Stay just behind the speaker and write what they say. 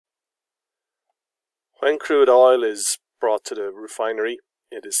When crude oil is brought to the refinery,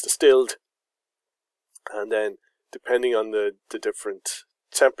 it is distilled, and then depending on the different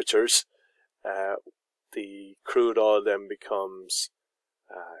temperatures, the crude oil then becomes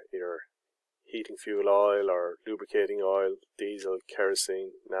either heating fuel oil or lubricating oil, diesel,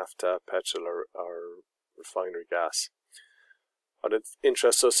 kerosene, naphtha, petrol, or refinery gas. What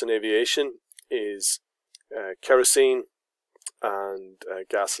interests us in aviation is kerosene and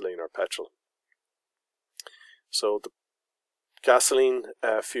gasoline or petrol. So the gasoline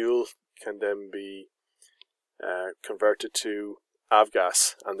fuel can then be converted to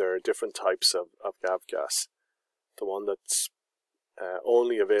avgas, and there are different types of avgas. The one that's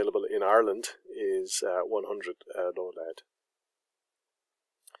only available in Ireland is 100 low lead.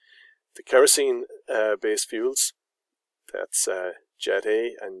 The kerosene based fuels, that's Jet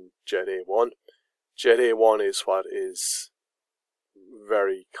A and Jet A1. Jet A1 is what is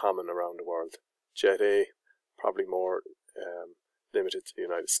very common around the world. Jet A probably more limited to the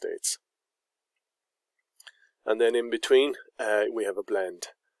United States. And then in between we have a blend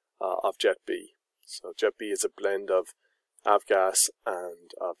of Jet B. So Jet B is a blend of avgas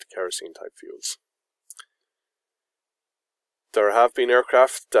and of the kerosene type fuels. There have been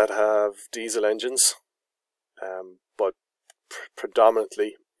aircraft that have diesel engines, but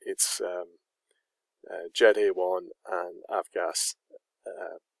predominantly it's Jet A1 and avgas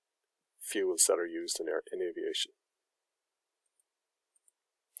fuels that are used in aviation.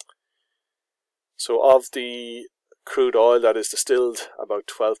 So of the crude oil that is distilled, about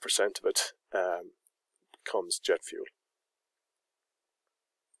 12% of it becomes jet fuel.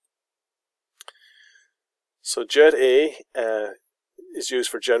 So Jet A is used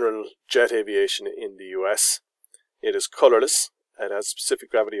for general jet aviation in the US. It is colourless. It has a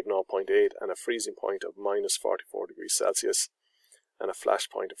specific gravity of 0.8 and a freezing point of minus 44 degrees Celsius and a flash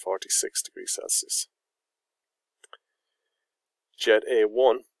point of 46 degrees Celsius. Jet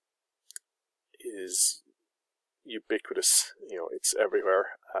A1 is ubiquitous. It's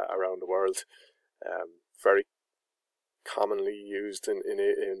everywhere around the world. Very commonly used in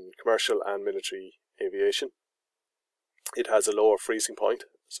commercial and military aviation. It has a lower freezing point,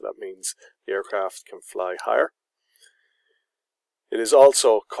 so that means the aircraft can fly higher. It is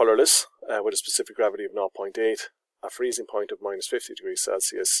also colourless with a specific gravity of 0.8, a freezing point of minus 50 degrees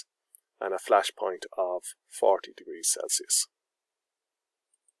Celsius and a flash point of 40 degrees Celsius.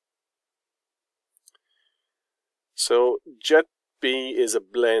 So Jet B is a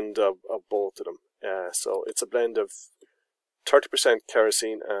blend of both of them. So it's a blend of 30%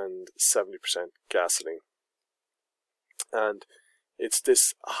 kerosene and 70% gasoline. And it's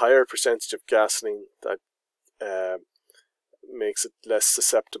this higher percentage of gasoline that makes it less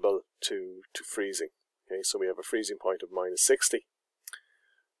susceptible to freezing. Okay, so we have a freezing point of minus 60,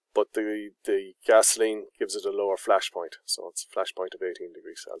 but the gasoline gives it a lower flash point, so it's a flash point of 18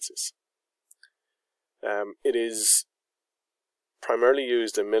 degrees Celsius. It is primarily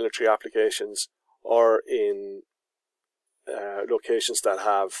used in military applications or in locations that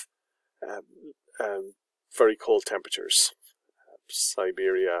have very cold temperatures.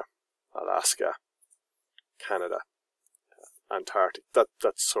 Siberia, Alaska, Canada, Antarctic, that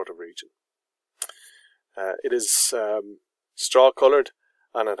sort of region. It is straw coloured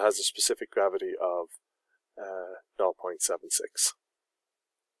and it has a specific gravity of 0.76.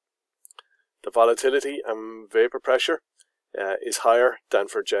 The volatility and vapor pressure is higher than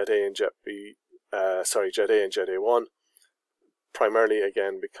for Jet A and Jet A and Jet A1, primarily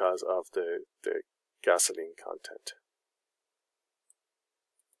again because of the gasoline content.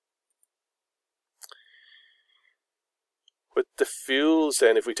 With the fuels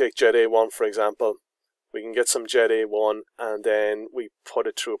then, if we take Jet A1 for example, we can get some Jet A1 and then we put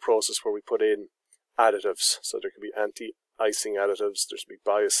it through a process where we put in additives. So there could be anti-icing additives, there could be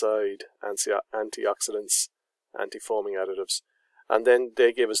biocide, antioxidants, anti-foaming additives, and then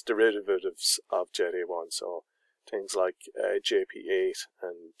they give us derivatives of Jet A1, so things like JP8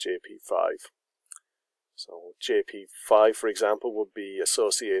 and JP5. So JP5, for example, would be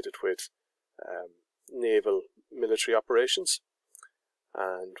associated with naval military operations,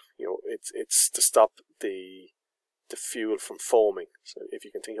 and it's to stop the fuel from foaming. So if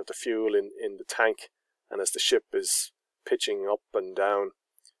you can think of the fuel in the tank, and as the ship is pitching up and down,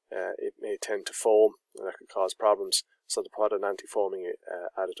 it may tend to foam, and that could cause problems. So they put an anti-foaming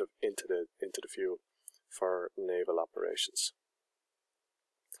additive into the fuel for naval operations.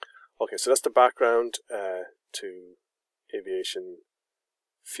 Okay, so that's the background to aviation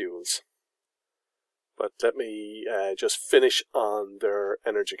fuels. But let me just finish on their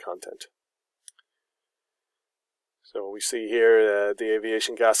energy content. So we see here the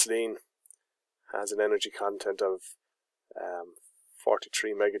aviation gasoline has an energy content of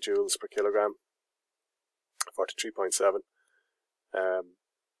 43 megajoules per kilogram, 43.7.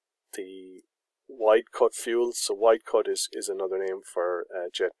 The wide cut fuels, so wide cut is another name for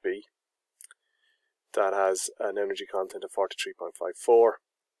Jet B, that has an energy content of 43.54,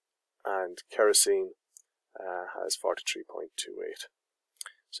 and kerosene has 43.28.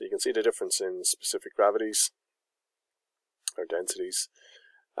 So you can see the difference in specific gravities or densities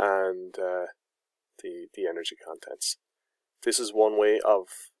and the energy contents. This is one way of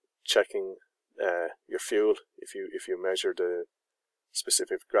checking your fuel. If you measure the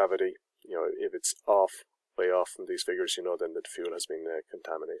specific gravity, you know, if it's off, way off from these figures, you know then that the fuel has been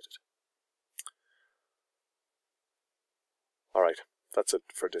contaminated. Alright, that's it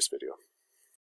for this video.